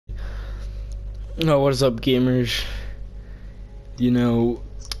Oh, what is up, gamers? You know,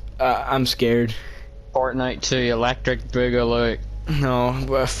 I'm scared. Fortnite 2 Electric Boogaloo. No,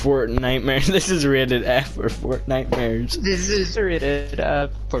 Fortnitemares. This is rated F for Fortnitemares. This is rated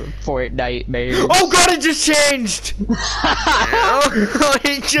for Fortnitemares. Oh god, it just changed! Oh,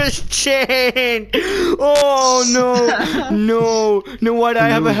 it just changed! Oh no! No! No, why do I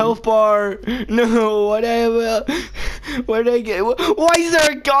have a health bar? No, why do I have a... Where did I get... Why is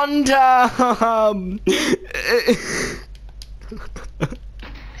there a gun tab?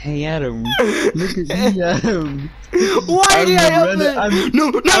 Hey Adam, look at me, Adam. Why do I have it?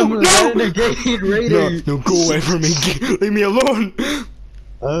 No, no! Renegade Raider. No, go away from me. Leave me alone.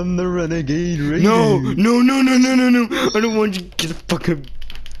 I'm the Renegade Raider. No. I don't want you to get the fuck up.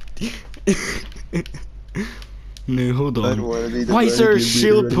 No, hold on. Why is there a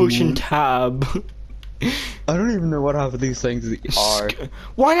shield potion tab? I don't even know what half of these things are.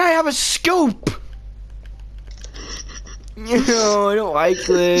 Why do I have a scope? No, I don't like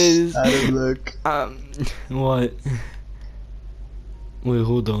this. Adam, look. What? Wait,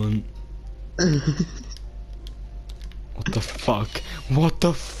 hold on. What the fuck? What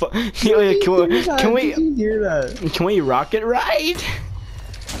the fuck? Can we hear that? Can we rocket ride?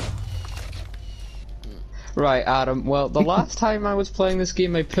 Right, Adam. Well, the last time I was playing this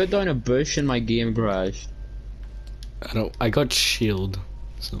game, I put down a bush and my game crashed. I got shield.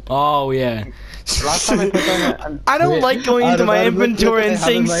 So, oh yeah. Last time I put down I don't like going into my inventory and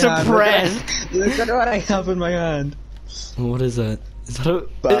saying suppress. Look at what I have in my hand. What is that? Is that a...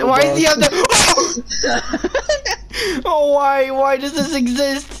 Battle Why boss. is he have the... Oh, why does this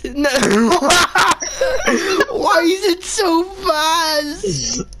exist? No. Why is it so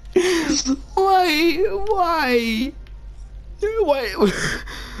fast? Why?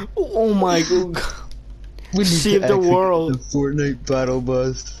 Oh my god. We need Save to the execute world. The Fortnite battle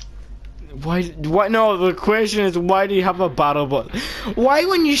bus. Why, no, the question is, why do you have a battle bus? Why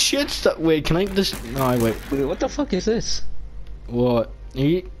when you shoot stuff? Wait, can I just... No, wait. Wait, what the fuck is this? What?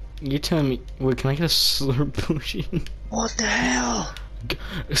 You telling me... Wait, can I get a slurp potion? What the hell?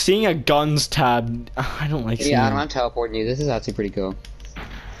 Seeing a guns tab, I don't like seeing Yeah, I'm teleporting you. This is actually pretty cool.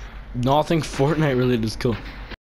 Nothing Fortnite related is cool.